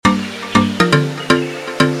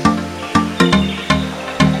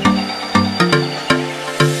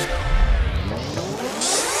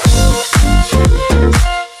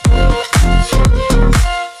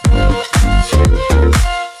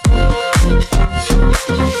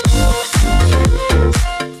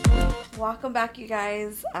Welcome back, you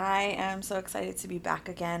guys. I am so excited to be back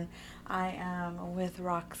again. I am with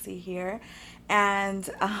Roxy here, and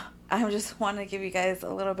I just want to give you guys a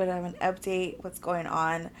little bit of an update what's going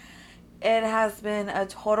on. It has been a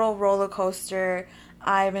total roller coaster.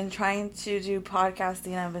 I've been trying to do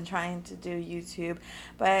podcasting, I've been trying to do YouTube,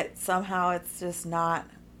 but somehow it's just not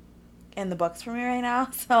in the books for me right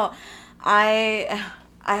now. So I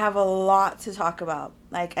have a lot to talk about.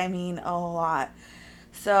 A lot.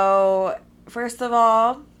 So, first of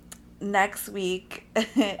all, next week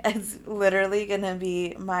is literally going to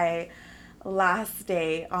be my last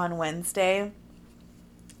day on Wednesday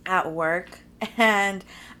at work. And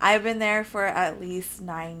I've been there for at least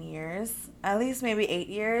 9 years, at least maybe 8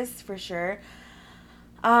 years for sure.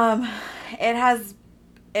 There's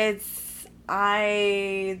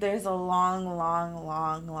a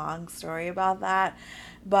long story about that.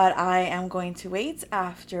 But I am going to wait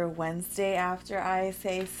after Wednesday, after I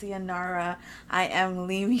say sayonara. I am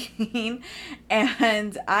leaving,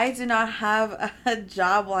 and I do not have a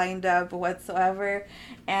job lined up whatsoever,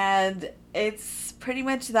 and it's pretty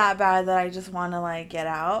much that bad that I just want to get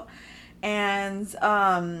out. And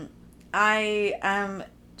I am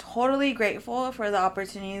totally grateful for the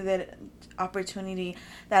opportunity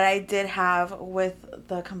that I did have with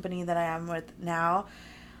the company that I am with now.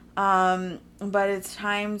 But it's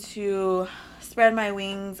time to spread my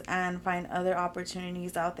wings and find other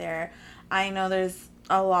opportunities out there. I know there's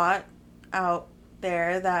a lot out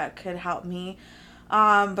there that could help me.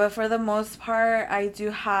 But for the most part, I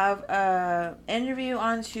do have a interview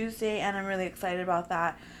on Tuesday, and I'm really excited about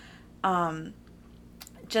that.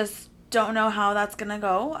 Just don't know how that's gonna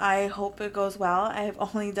go. I hope it goes well. I have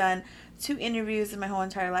only done 2 interviews in my whole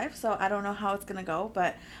entire life, so I don't know how it's gonna go,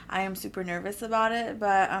 but I am super nervous about it.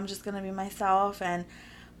 But I'm just gonna be myself, and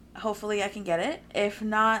hopefully I can get it. If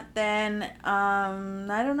not, then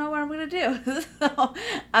I don't know what I'm gonna do. So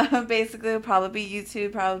basically probably be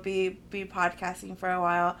YouTube, probably be podcasting for a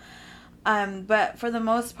while. But for the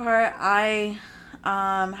most part, I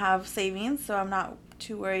have savings, so I'm not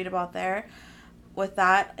too worried about there with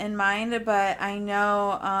that in mind. But I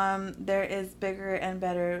know there is bigger and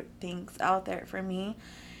better things out there for me.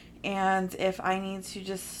 And if I need to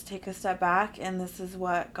just take a step back, and this is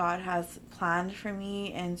what God has planned for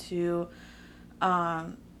me, and to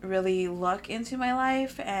really look into my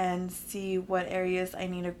life and see what areas I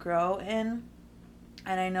need to grow in.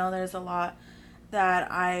 And I know there's a lot that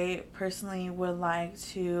I personally would like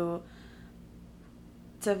to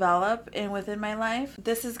develop within my life.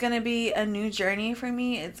 This is going to be a new journey for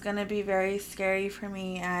me. It's going to be very scary for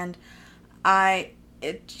me, and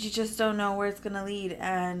you just don't know where it's going to lead.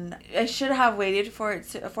 And I should have waited for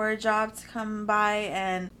a job to come by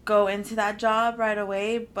and go into that job right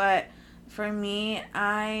away. But for me,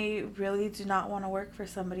 I really do not want to work for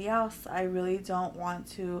somebody else. I really don't want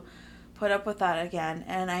to put up with that again.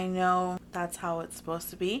 And I know that's how it's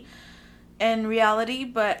supposed to be in reality,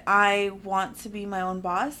 but I want to be my own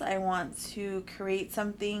boss. I want to create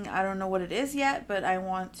something. I don't know what it is yet, but I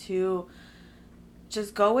want to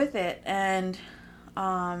just go with it. And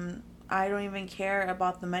I don't even care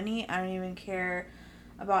about the money. I don't even care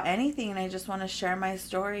about anything. And I just want to share my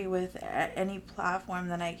story with any platform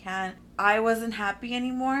that I can. I wasn't happy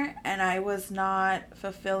anymore, and I was not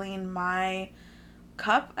fulfilling my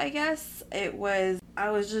cup, I guess. I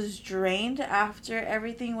was just drained after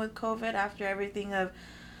everything with COVID, after everything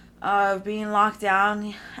of being locked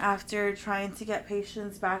down, after trying to get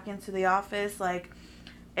patients back into the office.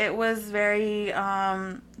 It was very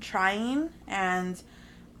trying, and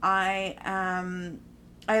I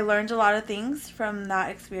learned a lot of things from that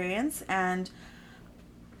experience. And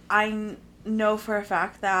I know for a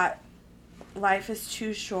fact that life is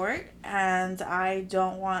too short, and I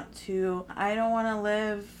don't want to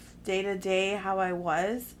live day to day how I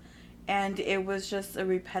was. And it was just a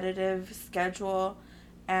repetitive schedule,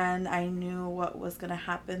 and I knew what was going to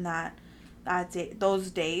happen that day,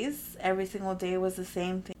 those days. Every single day was the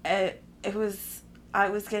same thing. I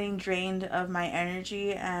was getting drained of my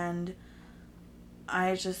energy, and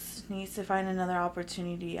I just need to find another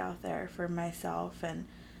opportunity out there for myself.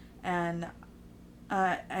 And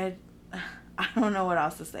I don't know what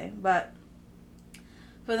else to say, but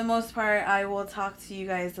for the most part, I will talk to you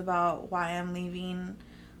guys about why I'm leaving,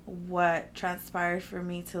 what transpired for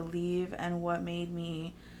me to leave, and what made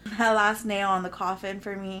me that last nail on the coffin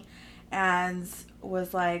for me, and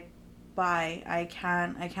was like, bye, I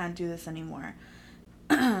can't do this anymore.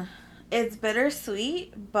 It's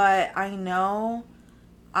bittersweet, but I know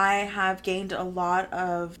I have gained a lot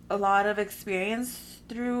of experience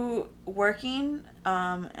through working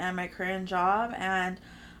at my current job, and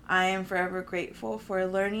I am forever grateful for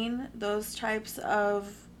learning those types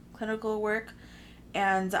of clinical work,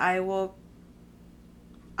 and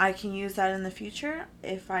I can use that in the future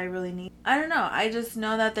if I really need. I don't know. I just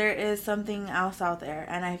know that there is something else out there,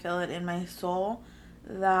 and I feel it in my soul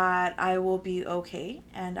that I will be okay,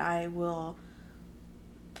 and I'll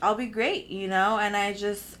be great, and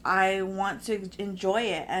I want to enjoy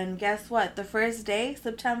it. And guess what? The first day,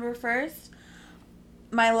 September 1st,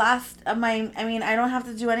 I don't have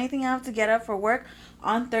to do anything. I have to get up for work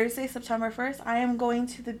on Thursday, September 1st. I am going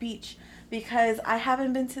to the beach because I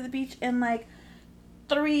haven't been to the beach in like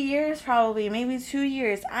 3 years, probably, maybe 2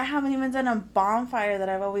 years. I haven't even done a bonfire that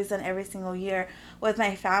I've always done every single year with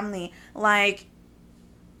my family. Like,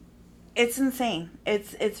 it's insane.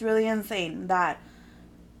 It's really insane that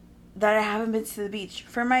I haven't been to the beach.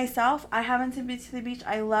 For myself, I haven't been to the beach.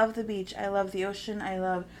 I love the beach. I love the ocean. I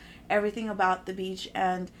love everything about the beach.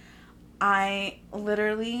 And I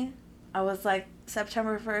was like,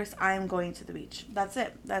 September 1st, I am going to the beach. That's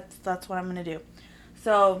it. That's what I'm going to do.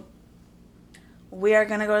 So we are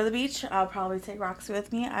going to go to the beach. I'll probably take Roxy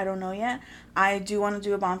with me. I don't know yet. I do want to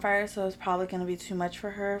do a bonfire, so it's probably going to be too much for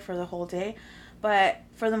her for the whole day. But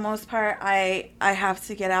for the most part, I have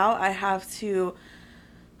to get out. I have to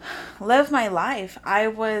live my life. I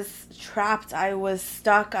was trapped. I was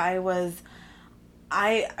stuck. For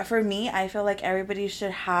me, I feel like everybody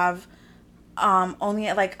should have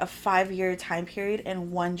only like a 5-year time period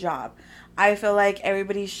in one job. I feel like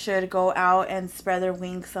everybody should go out and spread their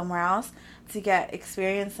wings somewhere else to get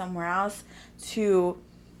experience somewhere else, to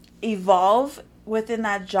evolve within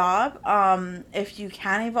that job. If you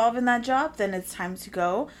can evolve in that job, then it's time to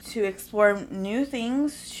go to explore new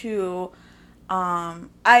things, to I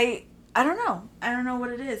don't know. I don't know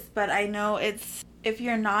what it is, but I know if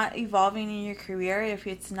you're not evolving in your career, if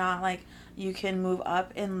it's not like you can move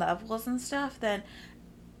up in levels and stuff, then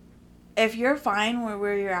if you're fine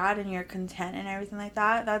where you're at and you're content and everything like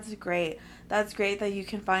that, that's great. That's great that you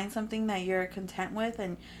can find something that you're content with,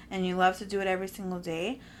 and you love to do it every single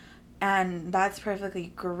day. And that's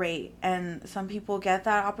perfectly great. And some people get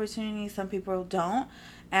that opportunity, some people don't.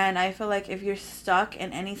 And I feel like if you're stuck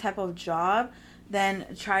in any type of job, then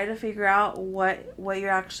try to figure out what you're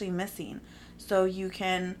actually missing, so you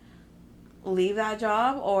can leave that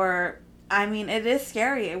job. Or, I mean, it is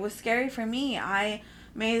scary. It was scary for me. I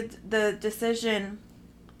made the decision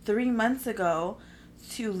 3 months ago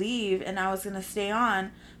to leave, and I was going to stay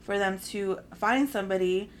on for them to find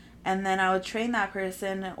somebody, and then I would train that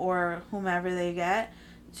person or whomever they get,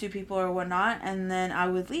 2 people or whatnot, and then I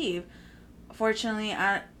would leave. Fortunately,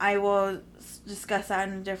 I will discuss that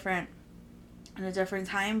in a different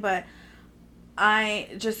time, but I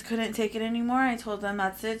just couldn't take it anymore. I told them,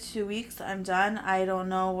 that's it, 2 weeks, I'm done. I don't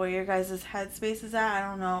know where your guys' headspace is at. I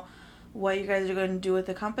don't know what you guys are going to do with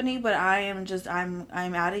the company, but I'm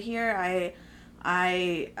out of here.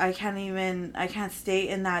 I can't stay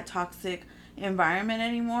in that toxic environment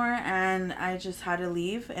anymore, and I just had to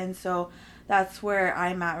leave. And so that's where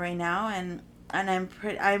I'm at right now, and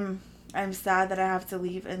I'm sad that I have to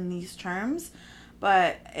leave in these terms,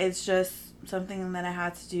 but it's just something that I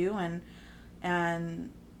had to do.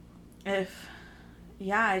 And if,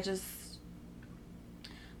 yeah,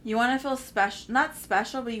 you want to feel special, not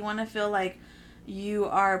special, but you want to feel like you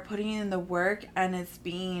are putting in the work and it's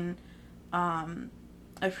being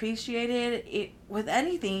appreciated. With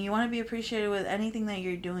anything, you want to be appreciated with anything that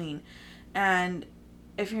you're doing. And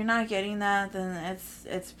if you're not getting that, then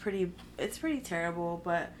it's pretty terrible.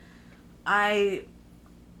 But I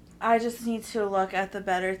just need to look at the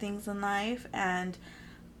better things in life, and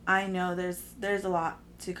I know there's a lot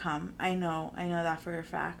to come. I know that for a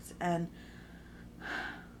fact, and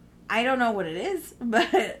I don't know what it is,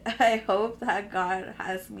 but I hope that God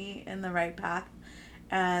has me in the right path,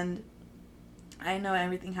 and I know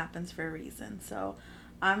everything happens for a reason. So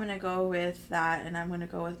I'm going to go with that, and I'm going to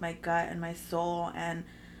go with my gut and my soul, and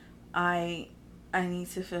I need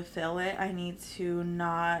to fulfill it. I need to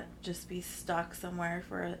not just be stuck somewhere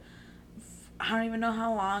for, I don't even know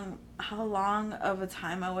how long of a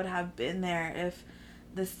time I would have been there if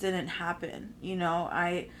this didn't happen.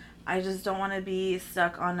 I just don't want to be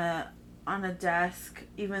stuck on a desk,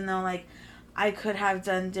 even though like I could have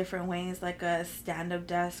done different ways, like a stand-up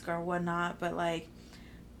desk or whatnot, but like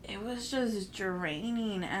it was just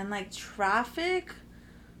draining. And like traffic,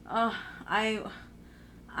 I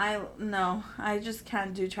just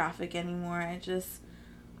can't do traffic anymore. It's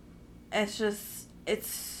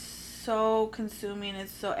so consuming.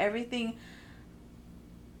 It's so everything.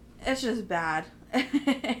 It's just bad.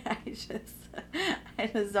 I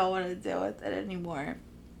just don't want to deal with it anymore.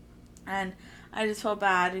 And I just feel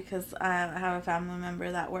bad because I have a family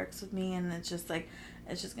member that works with me, and it's just like,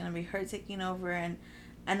 it's just gonna be her taking over, and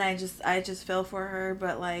I just feel for her,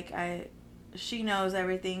 but like she knows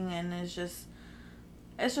everything, and it's just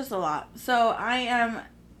a lot. So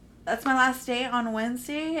that's my last day on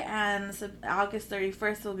Wednesday, and so August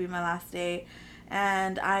 31st will be my last day,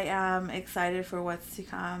 and I am excited for what's to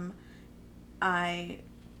come. I'm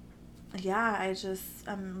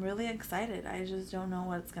really excited. I just don't know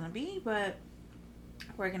what it's going to be, but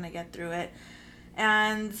we're going to get through it.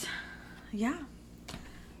 And yeah,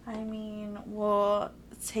 I mean, we'll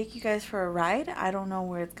take you guys for a ride. I don't know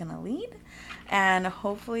where it's going to lead, and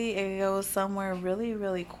hopefully it goes somewhere really,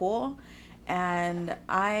 really cool. And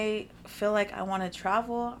I feel like I want to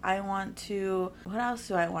travel. What else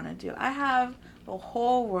do I want to do? I have the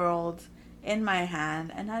whole world in my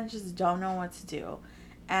hand, and I just don't know what to do.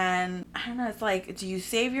 And I don't know, it's like, do you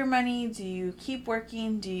save your money? Do you keep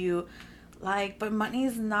working? But money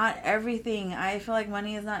is not everything. I feel like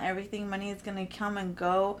money is not everything. Money is going to come and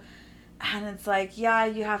go. And it's like, yeah,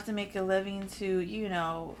 you have to make a living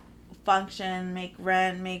to, function, make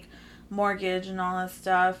rent, make mortgage and all that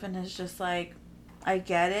stuff. And it's just like, I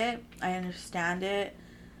get it. I understand it.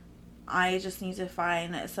 I just need to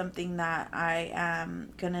find something that I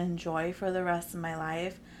am going to enjoy for the rest of my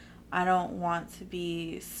life. I don't want to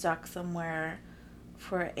be stuck somewhere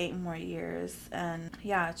for 8 more years. And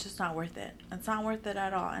yeah, it's just not worth it. It's not worth it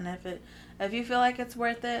at all. And if you feel like it's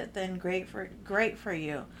worth it, then great for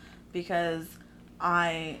you, because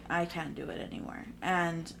I can't do it anymore.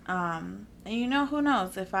 And who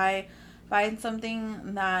knows, if I find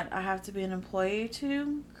something that I have to be an employee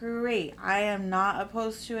to, great. I am not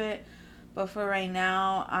opposed to it, but for right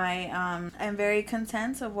now, I am very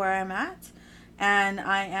content of where I'm at, and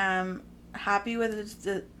I am happy with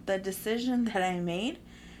the decision that I made.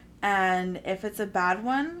 And if it's a bad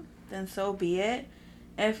one, then so be it.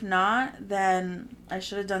 If not, then I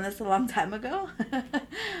should have done this a long time ago.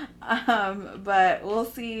 But we'll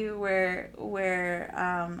see where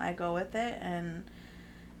I go with it, and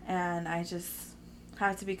I just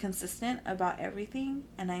have to be consistent about everything.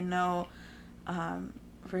 And I know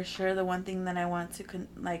for sure the one thing that I want to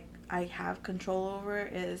I have control over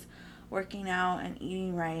is working out and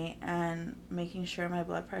eating right and making sure my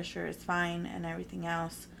blood pressure is fine and everything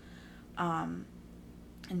else.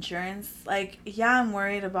 Insurance, I'm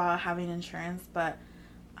worried about having insurance, but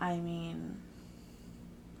I mean,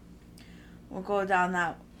 we'll go down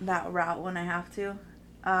that route when I have to.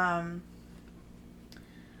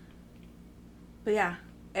 But yeah,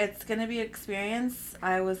 it's gonna be an experience.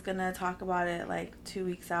 I was gonna talk about it 2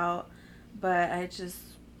 weeks out, but I just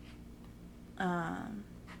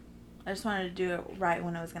wanted to do it right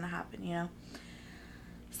when it was gonna happen,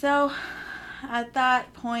 So at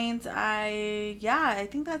that point, I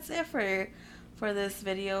think that's it for this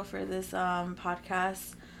video, for this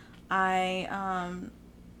podcast. I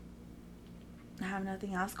have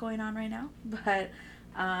nothing else going on right now, but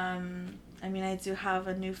I do have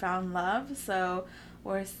a newfound love, so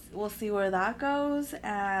we'll see where that goes.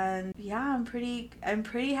 And yeah, I'm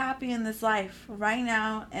pretty happy in this life right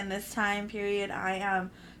now, in this time period. I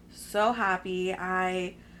am so happy.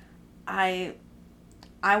 I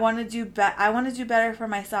want to do better for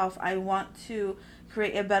myself. I want to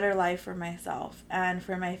create a better life for myself and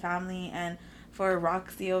for my family, and for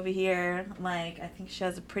Roxy over here. I think she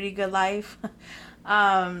has a pretty good life.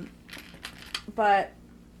 But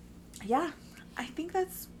yeah, I think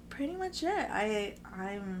that's pretty much it.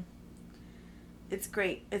 It's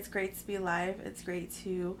great. It's great to be alive. It's great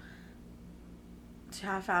to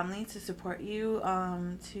have family to support you.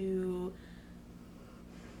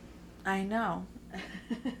 I know.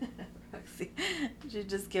 Roxy, she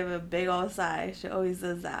just give a big old sigh. She always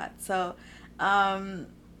does that. So,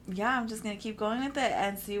 yeah, I'm just going to keep going with it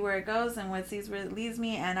and see where it goes and see where it leads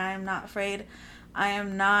me. And I am not afraid. I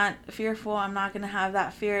am not fearful. I'm not going to have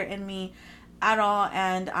that fear in me at all.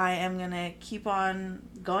 And I am going to keep on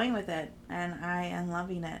going with it. And I am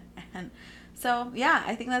loving it. And so, yeah,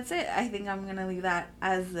 I think that's it. I think I'm going to leave that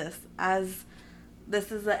as this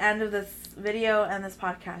is the end of this video and this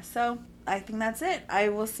podcast. So I think that's it. I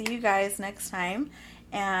will see you guys next time.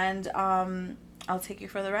 And I'll take you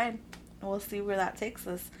for the ride. We'll see where that takes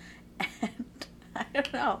us. And I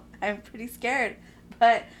don't know. I'm pretty scared.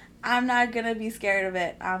 But I'm not going to be scared of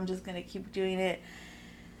it. I'm just going to keep doing it,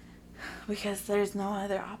 because there's no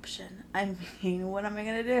other option. I mean, what am I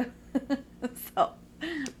going to do? So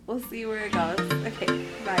we'll see where it goes. Okay,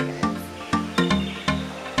 bye guys.